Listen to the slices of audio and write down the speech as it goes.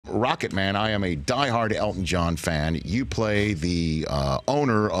Rocketman, I am a diehard Elton John fan. You play the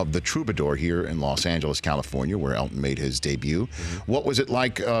owner of the Troubadour here in Los Angeles, California, where Elton made his debut. What was it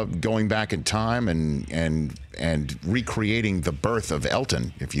like going back in time and recreating the birth of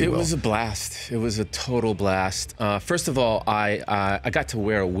Elton, if you will? It was a blast. It was a total blast. First of all, I got to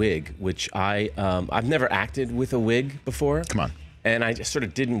wear a wig, which I've never acted with a wig before. Come on. And I just sort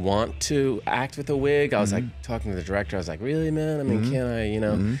of didn't want to act with a wig. I was like talking to the director. I was like, really, man? I mean, can I, you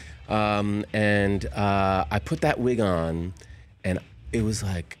know? I put that wig on, and it was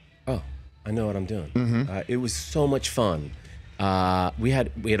like, oh, I know what I'm doing. It was so much fun. We had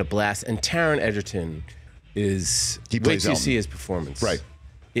a blast. And Taron Egerton is, wait till you see his performance. Right.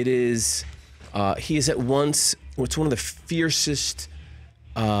 It is, he is at once, it's one of the fiercest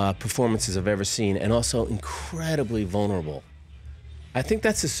performances I've ever seen, and also incredibly vulnerable. I think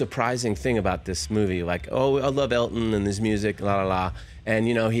that's a surprising thing about this movie. Like, oh, I love Elton and his music, la la la, and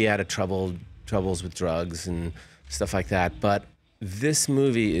you know he had troubles with drugs and stuff like that. But this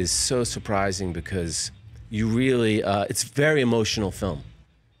movie is so surprising because you really, it's a very emotional film.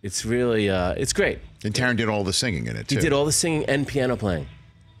 It's really, it's great. And Taron did all the singing in it too. He did all the singing and piano playing.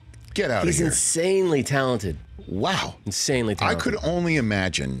 Get out of He's here! Insanely talented. Wow, insanely talented. I could only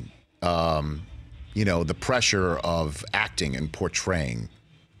imagine. You know, the pressure of acting and portraying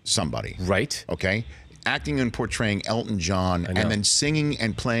somebody. Right. Okay? Acting and portraying Elton John and then singing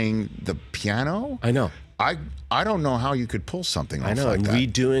and playing the piano? I know. I don't know how you could pull something off like and that.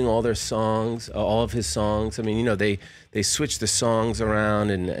 redoing all their songs, all of his songs. I mean, you know, they switch the songs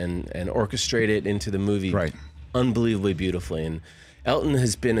around and orchestrate it into the movie unbelievably beautifully. And Elton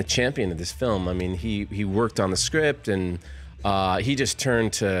has been a champion of this film. I mean, he worked on the script, and he just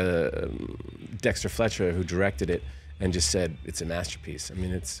turned to Dexter Fletcher, who directed it, and just said it's a masterpiece. I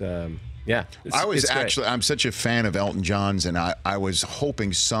mean, it's yeah. I'm such a fan of Elton John's, and I was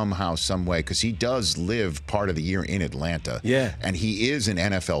hoping somehow, some way, because he does live part of the year in Atlanta. Yeah. And he is an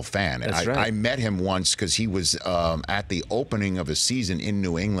NFL fan. And That's right. I met him once because he was at the opening of a season in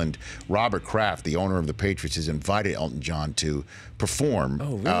New England. Robert Kraft, the owner of the Patriots, has invited Elton John to perform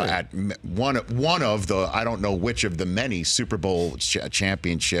at one of the, I don't know which of the many Super Bowl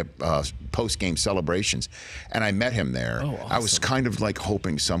championship post-game celebrations. And I met him there. Oh, awesome. I was kind of like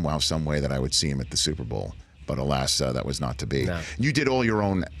hoping somehow, some way that I would see him at the Super Bowl. But alas, that was not to be. No. You did all your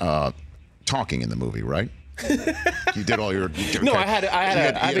own talking in the movie, right? You did all your... No, I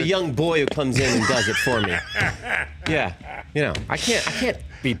have a young boy who comes in and does it for me. Yeah, you know, I can't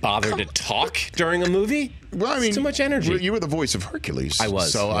be bothered to talk during a movie. Well, I mean, it's too much energy. You were the voice of Hercules. I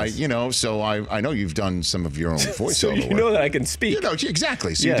was. So yes. I know you've done some of your own voiceover. So you know that I can speak. You know,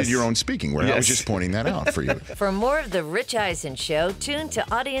 exactly. So you did your own speaking work. I was just pointing that out for you. For more of the Rich Eisen Show, tune to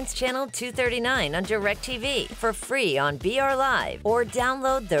Audience Channel 239 on DirecTV for free on BR Live, or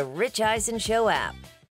download the Rich Eisen Show app.